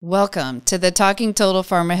Welcome to the Talking Total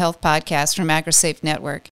Farmer Health podcast from AgriSafe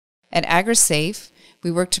Network. At AgriSafe, we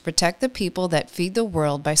work to protect the people that feed the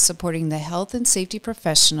world by supporting the health and safety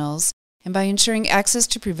professionals and by ensuring access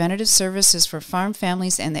to preventative services for farm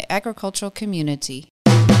families and the agricultural community.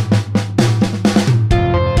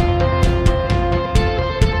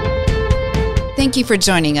 Thank you for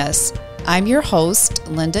joining us. I'm your host,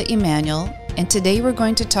 Linda Emanuel, and today we're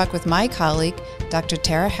going to talk with my colleague, Dr.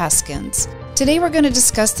 Tara Haskins. Today we're going to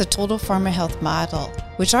discuss the Total Farmer Health model,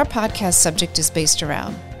 which our podcast subject is based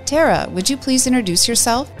around. Tara, would you please introduce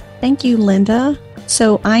yourself? Thank you, Linda.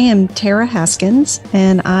 So I am Tara Haskins,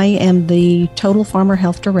 and I am the Total Farmer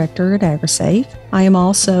Health Director at AgriSafe. I am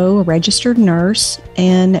also a registered nurse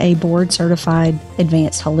and a board-certified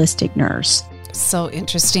advanced holistic nurse. So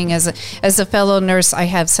interesting. As a fellow nurse, I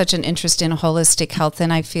have such an interest in holistic health,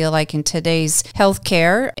 and I feel like in today's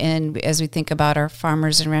healthcare, and as we think about our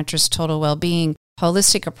farmers and ranchers' total well-being,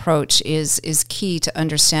 holistic approach is key to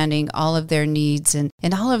understanding all of their needs and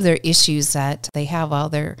all of their issues that they have while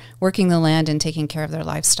they're working the land and taking care of their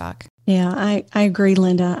livestock. Yeah, I agree,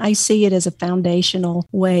 Linda. I see it as a foundational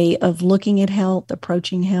way of looking at health,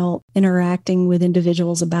 approaching health, interacting with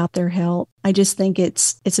individuals about their health. I just think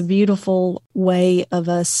it's a beautiful way of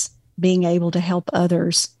us being able to help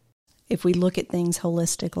others if we look at things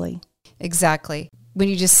holistically. Exactly. When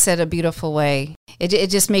you just said a beautiful way, it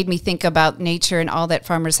just made me think about nature and all that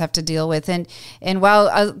farmers have to deal with. And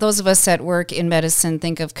while those of us that work in medicine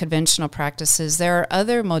think of conventional practices, there are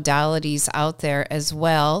other modalities out there as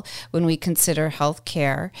well when we consider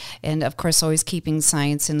healthcare. And of course, always keeping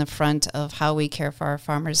science in the front of how we care for our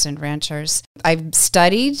farmers and ranchers. I've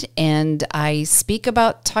studied and I speak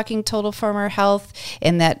about Talking Total Farmer Health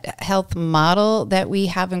and that health model that we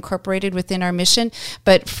have incorporated within our mission.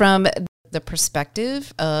 But from the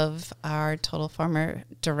perspective of our Total Farmer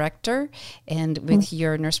Director and with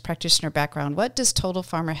your nurse practitioner background, what does Total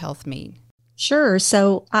Farmer Health mean? Sure.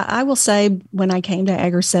 So I will say when I came to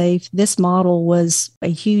AgriSafe, this model was a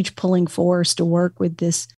huge pulling force to work with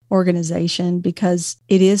this organization because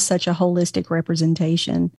it is such a holistic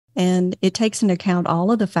representation. And it takes into account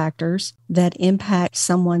all of the factors that impact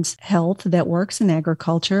someone's health that works in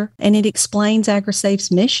agriculture. And it explains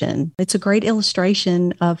AgriSafe's mission. It's a great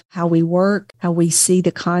illustration of how we work, how we see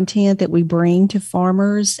the content that we bring to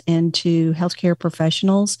farmers and to healthcare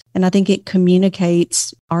professionals. And I think it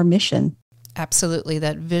communicates our mission. Absolutely.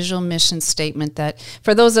 That visual mission statement that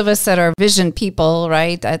for those of us that are vision people,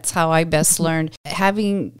 right, that's how I best learned.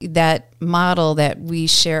 Having that model that we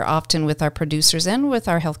share often with our producers and with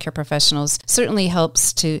our healthcare professionals certainly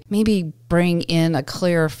helps to maybe bring in a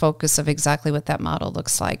clearer focus of exactly what that model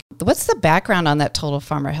looks like. What's the background on that Total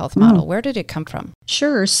Farmer Health model? Where did it come from?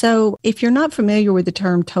 Sure. So if you're not familiar with the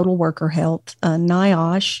term Total Worker Health,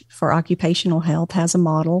 NIOSH for Occupational Health has a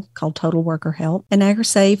model called Total Worker Health, and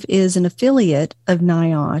AgriSafe is an affiliate of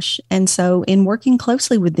NIOSH. And so in working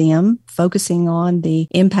closely with them, focusing on the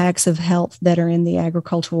impacts of health that are in the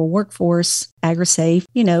agricultural workforce, AgriSafe,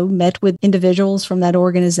 met with individuals from that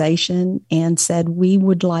organization and said, we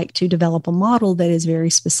would like to develop a model that is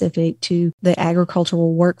very specific to the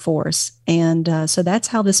agricultural workforce. And so that's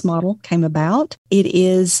how this model came about. It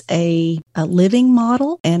is a living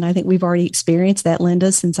model. And I think we've already experienced that,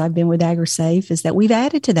 Linda, since I've been with AgriSafe, is that we've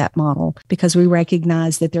added to that model because we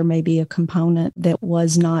recognize that there may be a component that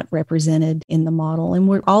was not represented in the model. And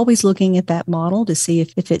we're always looking at that model to see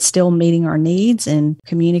if it's still meeting our needs and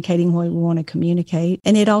communicating what we want to communicate.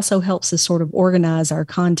 And it also helps us sort of organize our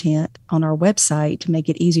content on our website to make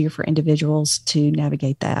it easier for individuals to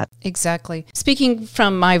navigate that. Exactly. Speaking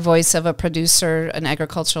from my voice of a producer, an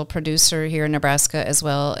agricultural producer here in Nebraska, as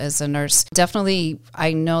well as a nurse, definitely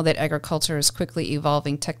I know that agriculture is quickly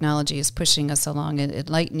evolving. Technology is pushing us along at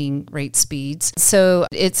lightning rate speeds. So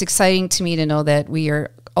it's exciting to me to know that we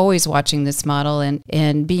are always watching this model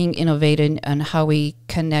and being innovative on how we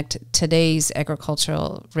connect today's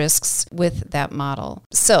agricultural risks with that model.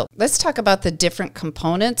 So let's talk about the different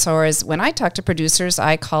components, or as when I talk to producers,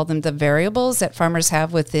 I call them the variables that farmers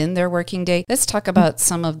have within their working day. Let's talk about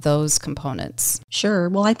some of those components. Sure.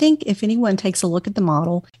 Well, I think if anyone takes a look at the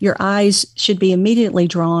model, your eyes should be immediately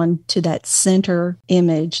drawn to that center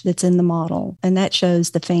image that's in the model, and that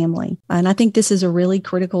shows the family. And I think this is a really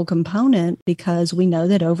critical component because we know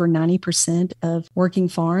that that over 90% of working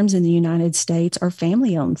farms in the United States are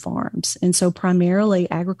family-owned farms. And so primarily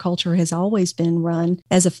agriculture has always been run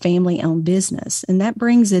as a family-owned business. And that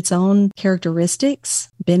brings its own characteristics,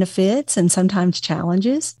 benefits, and sometimes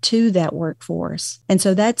challenges to that workforce. And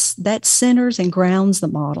so that centers and grounds the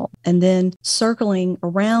model. And then circling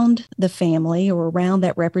around the family or around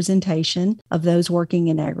that representation of those working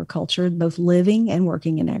in agriculture, both living and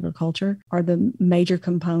working in agriculture, are the major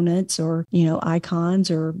components or,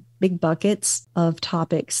 icons or big buckets of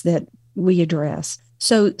topics that we address.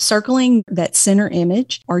 So circling that center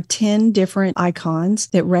image are 10 different icons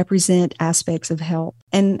that represent aspects of health.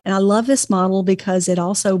 And I love this model because it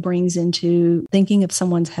also brings into thinking of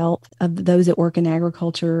someone's health, of those that work in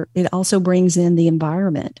agriculture. It also brings in the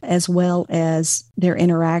environment as well as their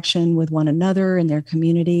interaction with one another and their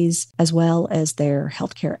communities, as well as their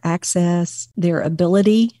healthcare access, their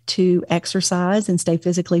ability to exercise and stay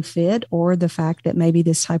physically fit, or the fact that maybe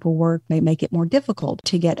this type of work may make it more difficult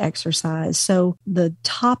to get exercise. So the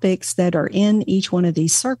topics that are in each one of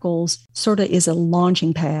these circles sort of is a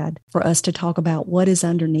launching pad for us to talk about what is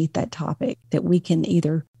underneath that topic, that we can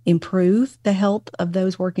either improve the health of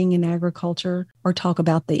those working in agriculture or talk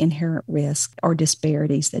about the inherent risk or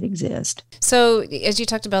disparities that exist. So as you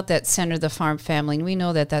talked about that center, the farm family, and we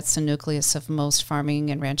know that that's the nucleus of most farming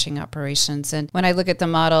and ranching operations. And when I look at the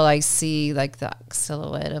model, I see like the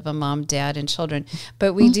silhouette of a mom, dad, and children.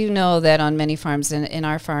 But we do know that on many farms, in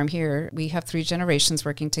our farm here, we have 3 generations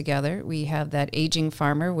working together. We have that aging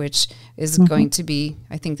farmer, which is going to be,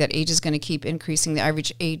 I think that age is going to keep increasing. The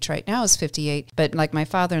average age right now is 58. But like my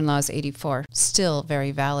father-in-law is 84, still very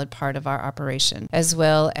valid part of our operation. As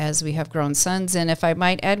well as we have grown sons. And if I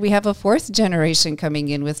might add, we have a 4th generation coming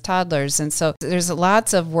in with toddlers. And so there's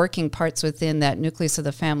lots of working parts within that nucleus of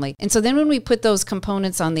the family. And so then when we put those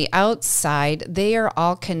components on the outside, they are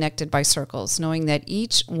all connected by circles, knowing that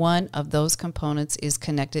each one of those components is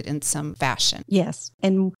connected in some fashion. Yes.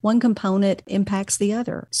 And one component impacts the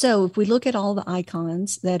other. So if we look at all the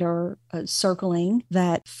icons that are circling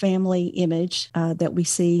that family image that we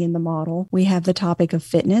see in the model, we have the topic of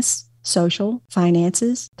fitness, social,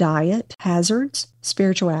 finances, diet, hazards,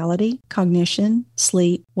 spirituality, cognition,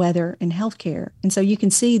 sleep, weather, and healthcare. And so you can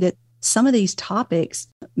see that some of these topics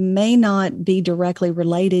may not be directly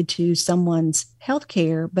related to someone's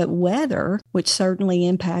healthcare, but weather, which certainly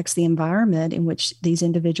impacts the environment in which these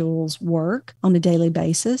individuals work on a daily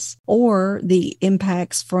basis, or the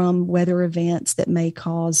impacts from weather events that may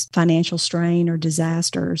cause financial strain or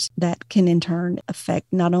disasters that can in turn affect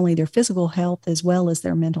not only their physical health as well as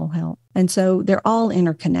their mental health. And so they're all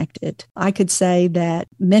interconnected. I could say that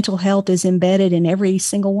mental health is embedded in every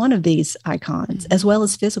single one of these icons, as well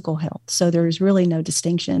as physical health. So there's really no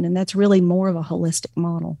distinction. And that's really more of a holistic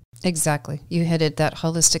model. Exactly. You hit it, that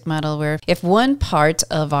holistic model where if one part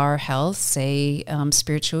of our health, say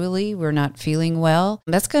spiritually, we're not feeling well,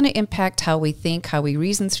 that's going to impact how we think, how we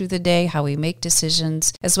reason through the day, how we make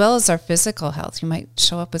decisions, as well as our physical health. You might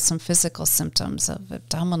show up with some physical symptoms of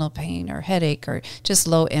abdominal pain or headache or just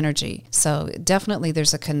low energy. So definitely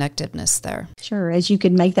there's a connectedness there. Sure, as you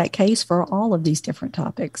could make that case for all of these different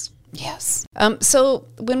topics. Yes. So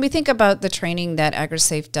when we think about the training that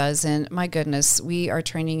AgriSafe does, and my goodness, we are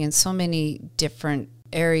training in so many different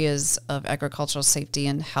areas of agricultural safety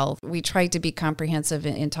and health. We try to be comprehensive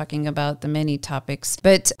in talking about the many topics,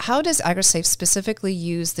 but how does AgriSafe specifically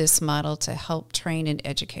use this model to help train and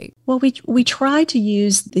educate? Well, we try to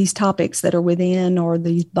use these topics that are within, or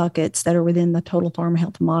these buckets that are within the Total Farm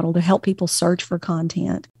Health model, to help people search for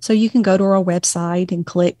content. So you can go to our website and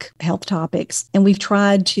click health topics, and we've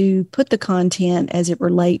tried to put the content as it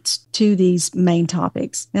relates to these main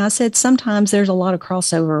topics. Now, I said sometimes there's a lot of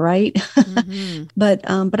crossover, right? Mm-hmm. But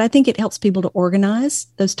I think it helps people to organize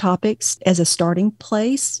those topics as a starting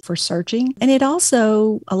place for searching. And it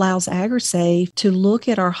also allows AgriSafe to look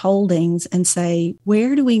at our holdings and say,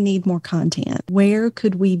 where do we need more content? Where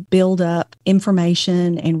could we build up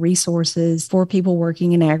information and resources for people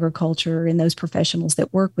working in agriculture and those professionals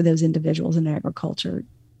that work with those individuals in agriculture,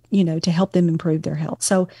 to help them improve their health.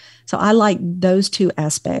 So I like those two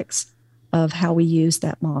aspects of how we use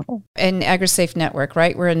that model. And AgriSafe Network,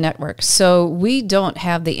 right? We're a network. So we don't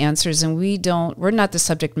have the answers, and we're not the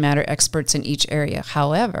subject matter experts in each area.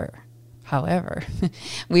 However, However,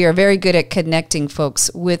 we are very good at connecting folks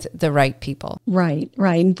with the right people. Right,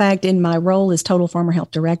 right. In fact, in my role as Total Farmer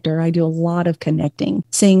Health Director, I do a lot of connecting,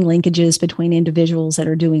 seeing linkages between individuals that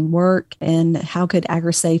are doing work and how could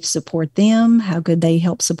AgriSafe support them? How could they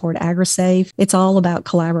help support AgriSafe? It's all about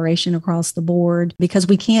collaboration across the board because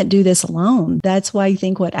we can't do this alone. That's why I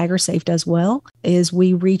think what AgriSafe does well is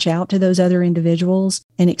we reach out to those other individuals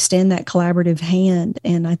and extend that collaborative hand.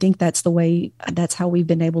 And I think that's how we've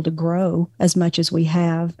been able to grow as much as we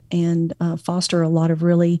have and foster a lot of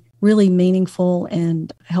really, really meaningful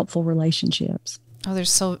and helpful relationships. Oh,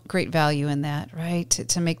 there's so great value in that, right?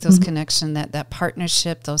 To make those connections, that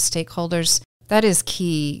partnership, those stakeholders. That is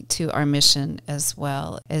key to our mission as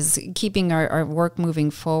well, as keeping our work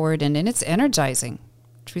moving forward. And it's energizing.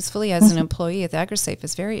 Truthfully, as an employee at AgriSafe,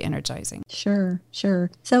 it's very energizing. Sure.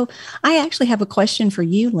 So I actually have a question for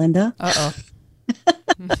you, Linda. Uh-oh.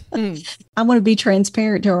 I want to be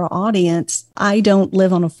transparent to our audience. I don't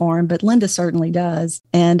live on a farm, but Linda certainly does.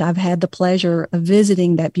 And I've had the pleasure of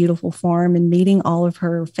visiting that beautiful farm and meeting all of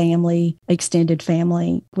her family, extended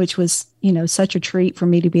family, which was, such a treat for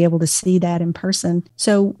me to be able to see that in person.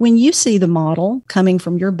 So when you see the model coming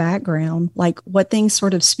from your background, like what things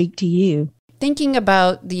sort of speak to you? Thinking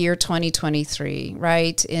about the year 2023,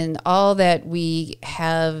 right, and all that we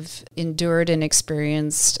have endured and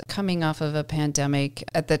experienced coming off of a pandemic.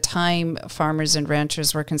 At the time, farmers and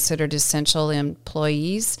ranchers were considered essential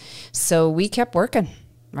employees, so we kept working.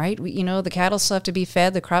 Right? The cattle still have to be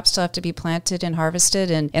fed, the crops still have to be planted and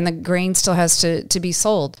harvested, and the grain still has to be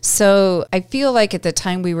sold. So I feel like at the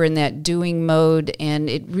time we were in that doing mode, and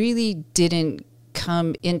it really didn't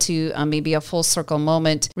come into maybe a full circle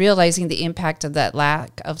moment, realizing the impact of that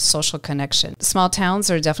lack of social connection. Small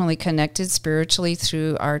towns are definitely connected spiritually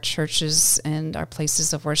through our churches and our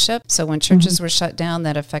places of worship. So when churches were shut down,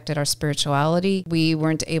 that affected our spirituality. We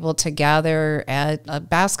weren't able to gather at a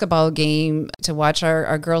basketball game to watch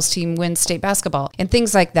our girls team win state basketball and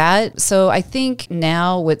things like that. So I think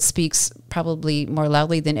now what speaks probably more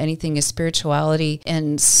loudly than anything is spirituality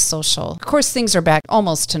and social. Of course, things are back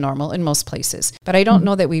almost to normal in most places, but I don't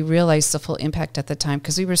know that we realized the full impact at the time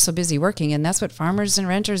because we were so busy working, and that's what farmers and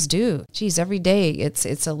ranchers do. Geez, every day it's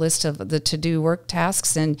a list of the to-do work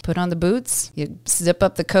tasks, and put on the boots, you zip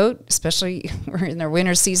up the coat, especially we're in our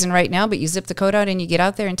winter season right now, but you zip the coat out and you get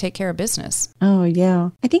out there and take care of business. Oh,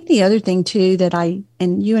 yeah. I think the other thing too that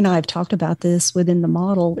and you and I have talked about this within the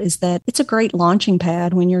model, is that it's a great launching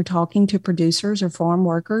pad when you're talking to producers or farm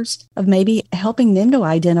workers of maybe helping them to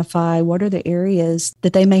identify what are the areas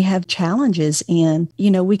that they may have challenges in.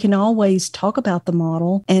 We can always talk about the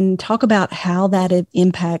model and talk about how that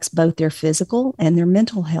impacts both their physical and their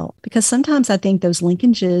mental health. Because sometimes I think those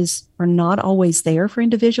linkages are not always there for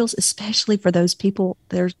individuals, especially for those people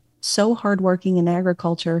that are so hardworking in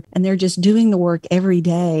agriculture and they're just doing the work every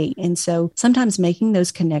day. And so sometimes making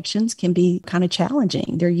those connections can be kind of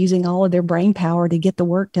challenging. They're using all of their brain power to get the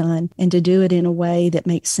work done and to do it in a way that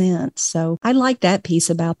makes sense. So I like that piece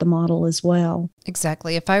about the model as well.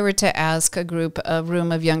 Exactly. If I were to ask a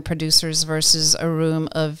room of young producers versus a room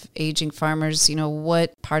of aging farmers,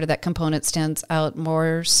 what part of that component stands out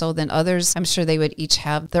more so than others, I'm sure they would each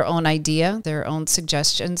have their own idea, their own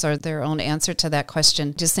suggestions, or their own answer to that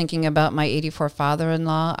question. Just thinking about my 84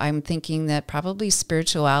 father-in-law, I'm thinking that probably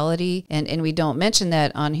spirituality, and we don't mention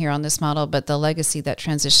that on here on this model, but the legacy, that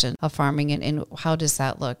transition of farming, and how does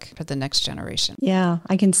that look for the next generation? Yeah,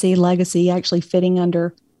 I can see legacy actually fitting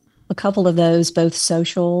under a couple of those, both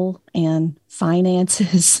social and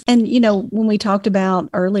finances. And, when we talked about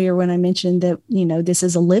earlier, when I mentioned that, this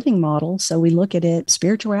is a living model, so we look at it,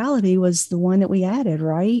 spirituality was the one that we added,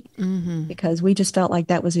 right? Mm-hmm. Because we just felt like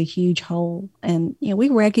that was a huge hole. And, we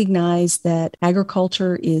recognize that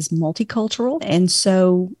agriculture is multicultural. And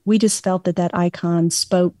so we just felt that icon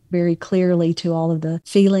spoke very clearly to all of the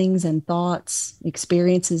feelings and thoughts,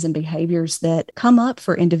 experiences and behaviors that come up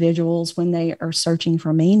for individuals when they are searching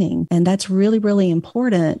for meaning. And that's really, really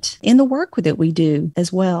important in the work that we do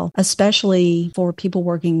as well, especially for people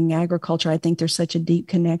working in agriculture. I think there's such a deep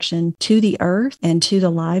connection to the earth and to the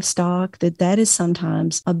livestock that is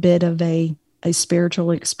sometimes a bit of a spiritual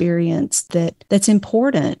experience that's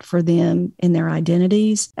important for them in their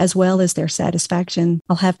identities as well as their satisfaction.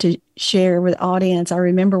 I'll have to share with audience. I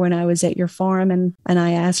remember when I was at your farm and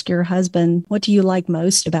I asked your husband, what do you like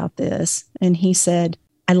most about this? And he said,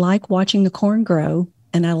 I like watching the corn grow,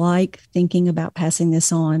 and I like thinking about passing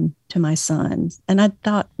this on to my sons. And I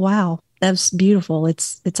thought, wow, that's beautiful.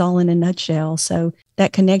 It's all in a nutshell. So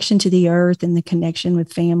that connection to the earth and the connection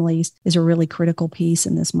with families is a really critical piece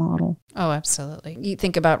in this model. Oh, absolutely. You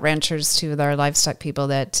think about ranchers too, our livestock people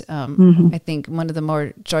that I think one of the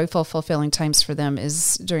more joyful, fulfilling times for them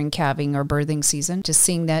is during calving or birthing season, just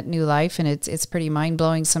seeing that new life. And it's pretty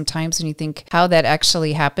mind-blowing sometimes when you think how that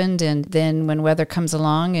actually happened. And then when weather comes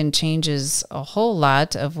along and changes a whole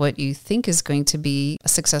lot of what you think is going to be a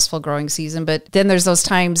successful growing season. But then there's those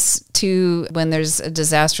times too when there's a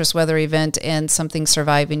disastrous weather event and something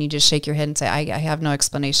survived and you just shake your head and say, I have no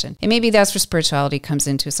explanation. And maybe that's where spirituality comes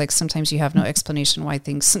into. It's like sometimes you have no explanation why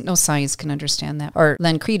things, no science can understand that or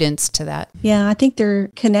lend credence to that. Yeah, I think their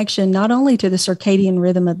connection not only to the circadian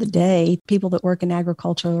rhythm of the day, people that work in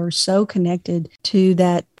agriculture are so connected to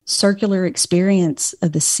that circular experience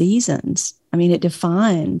of the seasons. I mean, it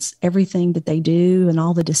defines everything that they do and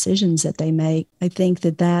all the decisions that they make. I think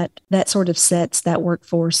that sort of sets that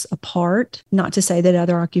workforce apart. Not to say that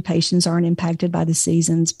other occupations aren't impacted by the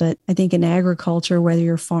seasons, but I think in agriculture, whether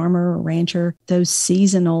you're a farmer or rancher, those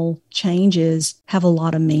seasonal changes have a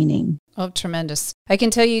lot of meaning. Oh, tremendous. I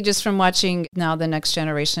can tell you just from watching now the next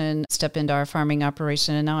generation step into our farming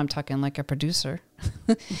operation, and now I'm talking like a producer.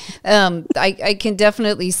 I can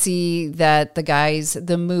definitely see that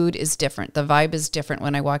the mood is different. The vibe is different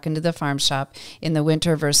when I walk into the farm shop in the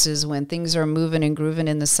winter versus when things are moving and grooving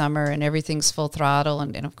in the summer and everything's full throttle.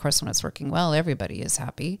 And of course, when it's working well, everybody is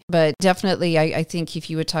happy. But definitely, I think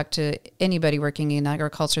if you would talk to anybody working in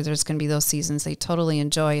agriculture, there's going to be those seasons they totally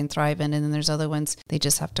enjoy and thrive in. And then there's other ones they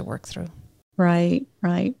just have to work through. Right,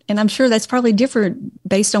 right. And I'm sure that's probably different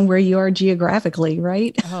based on where you are geographically,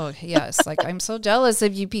 right? Oh, yes. Like, I'm so jealous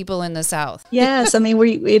of you people in the South. Yes. I mean,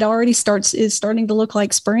 it already is starting to look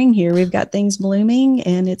like spring here. We've got things blooming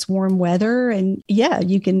and it's warm weather. And yeah,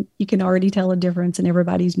 you can already tell a difference in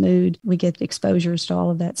everybody's mood. We get exposures to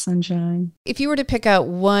all of that sunshine. If you were to pick out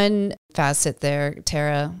one facet there,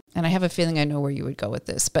 Tara, and I have a feeling I know where you would go with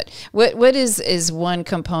this, but what is one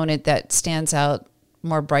component that stands out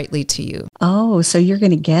more brightly to you? Oh, so you're going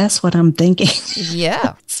to guess what I'm thinking.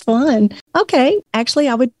 Yeah. It's fun. Okay. Actually,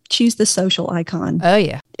 I would choose the social icon. Oh,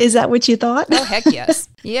 yeah. Is that what you thought? Oh, heck yes.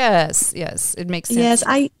 Yes. It makes sense.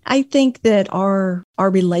 Yes. I think that our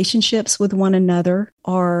relationships with one another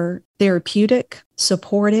are therapeutic,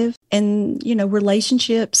 supportive, and,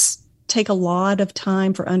 relationships take a lot of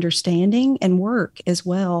time for understanding and work as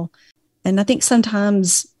well. And I think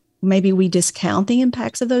sometimes maybe we discount the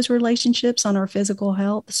impacts of those relationships on our physical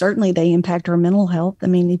health. Certainly they impact our mental health. I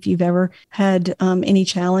mean, if you've ever had any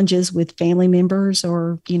challenges with family members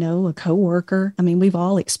or, a coworker, I mean, we've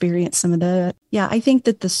all experienced some of that. Yeah, I think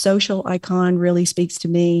that the social icon really speaks to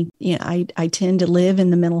me. I tend to live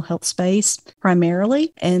in the mental health space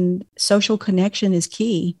primarily, and social connection is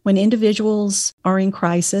key. When individuals are in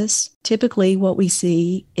crisis, typically what we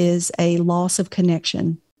see is a loss of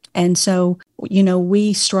connection. And so,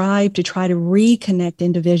 we strive to try to reconnect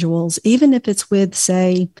individuals, even if it's with,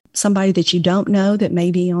 say, somebody that you don't know that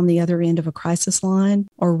may be on the other end of a crisis line,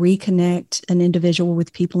 or reconnect an individual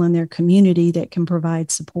with people in their community that can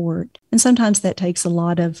provide support. And sometimes that takes a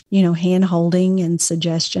lot of, hand-holding and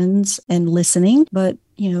suggestions and listening. But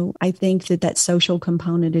I think that social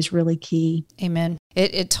component is really key. Amen.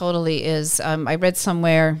 It totally is. I read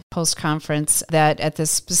somewhere post-conference that at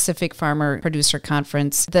this specific farmer-producer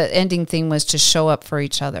conference, the ending theme was to show up for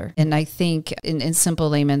each other. And I think in simple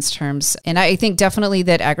layman's terms, and I think definitely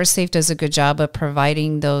that AgriSafe does a good job of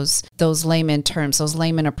providing those layman terms, those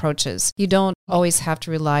layman approaches. You don't always have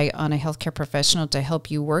to rely on a healthcare professional to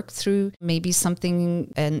help you work through maybe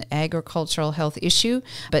an agricultural health issue,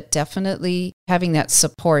 but definitely having that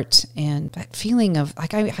support and that feeling of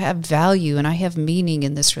like I have value and I have meaning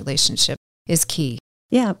in this relationship is key.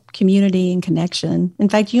 Yeah, community and connection. In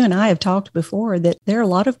fact, you and I have talked before that there are a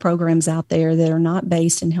lot of programs out there that are not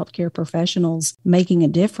based in healthcare professionals making a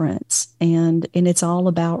difference. And it's all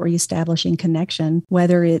about reestablishing connection,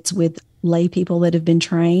 whether it's with lay people that have been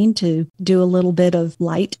trained to do a little bit of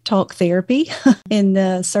light talk therapy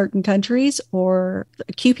in certain countries, or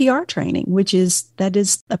QPR training, that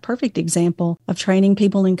is a perfect example of training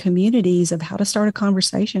people in communities of how to start a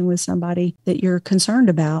conversation with somebody that you're concerned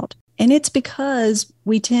about. And it's because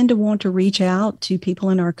we tend to want to reach out to people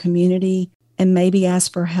in our community and maybe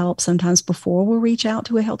ask for help sometimes before we'll reach out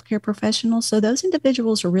to a healthcare professional. So those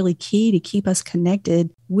individuals are really key to keep us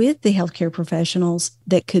connected with the healthcare professionals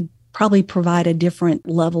that could probably provide a different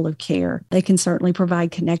level of care. They can certainly provide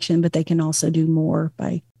connection, but they can also do more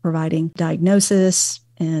by providing diagnosis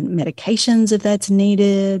and medications if that's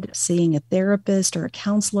needed, seeing a therapist or a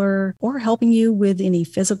counselor, or helping you with any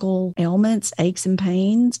physical ailments, aches and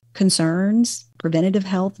pains, concerns. preventative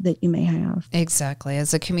health that you may have. Exactly.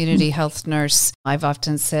 As a community health nurse, I've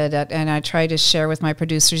often said, and I try to share with my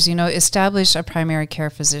producers, establish a primary care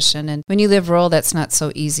physician. And when you live rural, that's not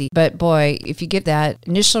so easy. But boy, if you get that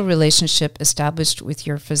initial relationship established with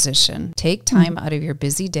your physician, take time out of your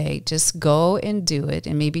busy day, just go and do it.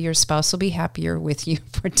 And maybe your spouse will be happier with you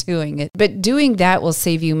for doing it. But doing that will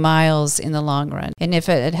save you miles in the long run. And if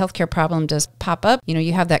a healthcare problem does pop up,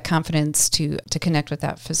 you have that confidence to connect with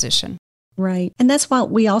that physician. Right. And that's why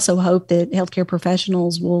we also hope that healthcare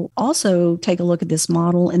professionals will also take a look at this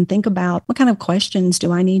model and think about what kind of questions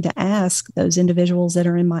do I need to ask those individuals that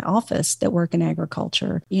are in my office that work in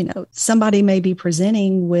agriculture. Somebody may be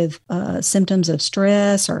presenting with symptoms of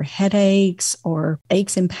stress or headaches or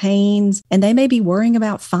aches and pains, and they may be worrying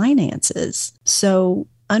about finances. So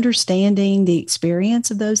understanding the experience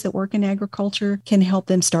of those that work in agriculture can help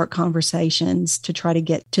them start conversations to try to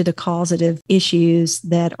get to the causative issues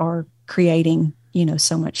that are creating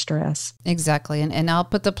so much stress. Exactly. And I'll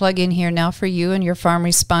put the plug in here now for you and your farm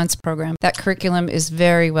response program. That curriculum is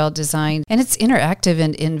very well designed and it's interactive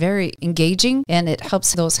and very engaging. And it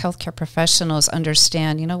helps those healthcare professionals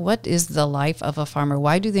understand, what is the life of a farmer?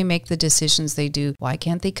 Why do they make the decisions they do? Why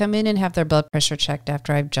can't they come in and have their blood pressure checked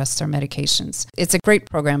after I've adjusted their medications? It's a great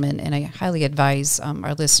program and I highly advise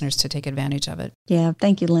our listeners to take advantage of it. Yeah.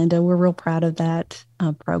 Thank you, Linda. We're real proud of that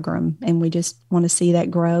program. And we just want to see that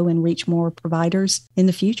grow and reach more providers in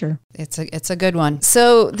the future. It's a good one.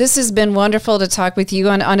 So this has been wonderful to talk with you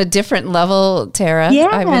on a different level, Tara.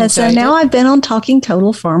 Yes. And now I've been on Talking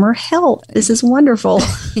Total Farmer Health. This is wonderful.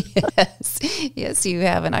 Yes, you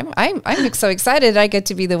have. And I'm so excited I get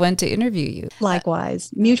to be the one to interview you. Likewise.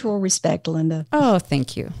 Mutual respect, Linda. Oh,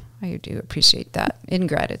 thank you. I do appreciate that. In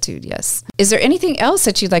gratitude, yes. Is there anything else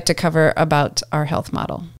that you'd like to cover about our health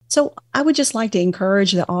model? So I would just like to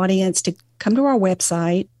encourage the audience to come to our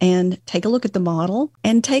website and take a look at the model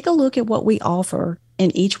and take a look at what we offer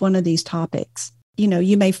in each one of these topics.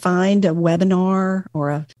 You may find a webinar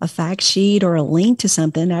or a fact sheet or a link to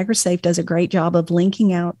something. AgriSafe does a great job of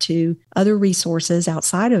linking out to other resources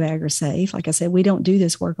outside of AgriSafe. Like I said, we don't do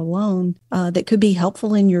this work alone, that could be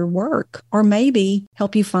helpful in your work or maybe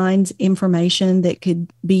help you find information that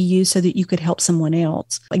could be used so that you could help someone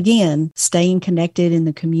else. Again, staying connected in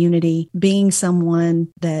the community, being someone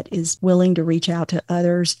that is willing to reach out to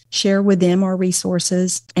others, share with them our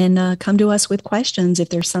resources, and come to us with questions. If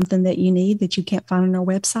there's something that you need that you can't find on our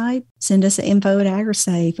website, send us an info at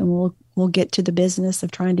AgriSafe and we'll get to the business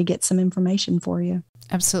of trying to get some information for you.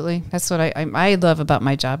 Absolutely. That's what I love about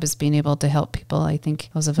my job is being able to help people. I think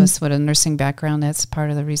those of us with a nursing background, that's part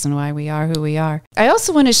of the reason why we are who we are. I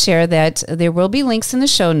also want to share that there will be links in the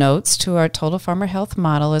show notes to our Total Farmer Health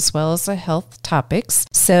model as well as the health topics.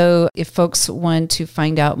 So if folks want to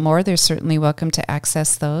find out more, they're certainly welcome to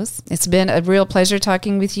access those. It's been a real pleasure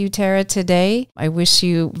talking with you, Tara, today. I wish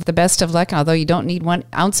you the best of luck, although you don't need 1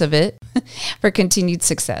 ounce of it, for continued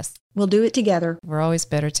success. We'll do it together. We're always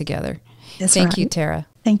better together. That's Thank right. you, Tara.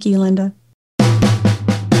 Thank you, Linda.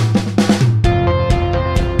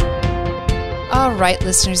 All right,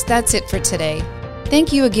 listeners, that's it for today.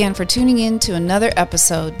 Thank you again for tuning in to another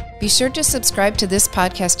episode. Be sure to subscribe to this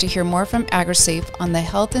podcast to hear more from AgriSafe on the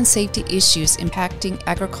health and safety issues impacting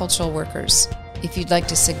agricultural workers. If you'd like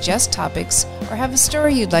to suggest topics or have a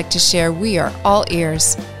story you'd like to share, we are all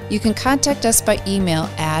ears. You can contact us by email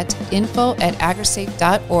at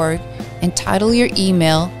info@agrisafe.org and title your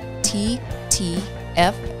email TTFH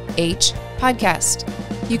Podcast.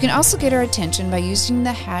 You can also get our attention by using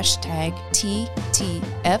the hashtag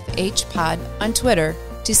TTFHpod on Twitter.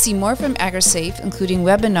 To see more from AgriSafe, including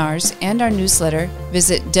webinars and our newsletter,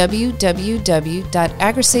 visit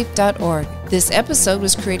www.agrisafe.org. This episode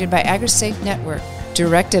was created by AgriSafe Network,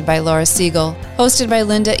 directed by Laura Siegel, hosted by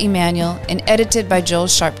Linda Emanuel, and edited by Joel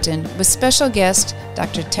Sharpton, with special guest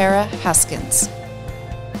Dr. Tara Haskins.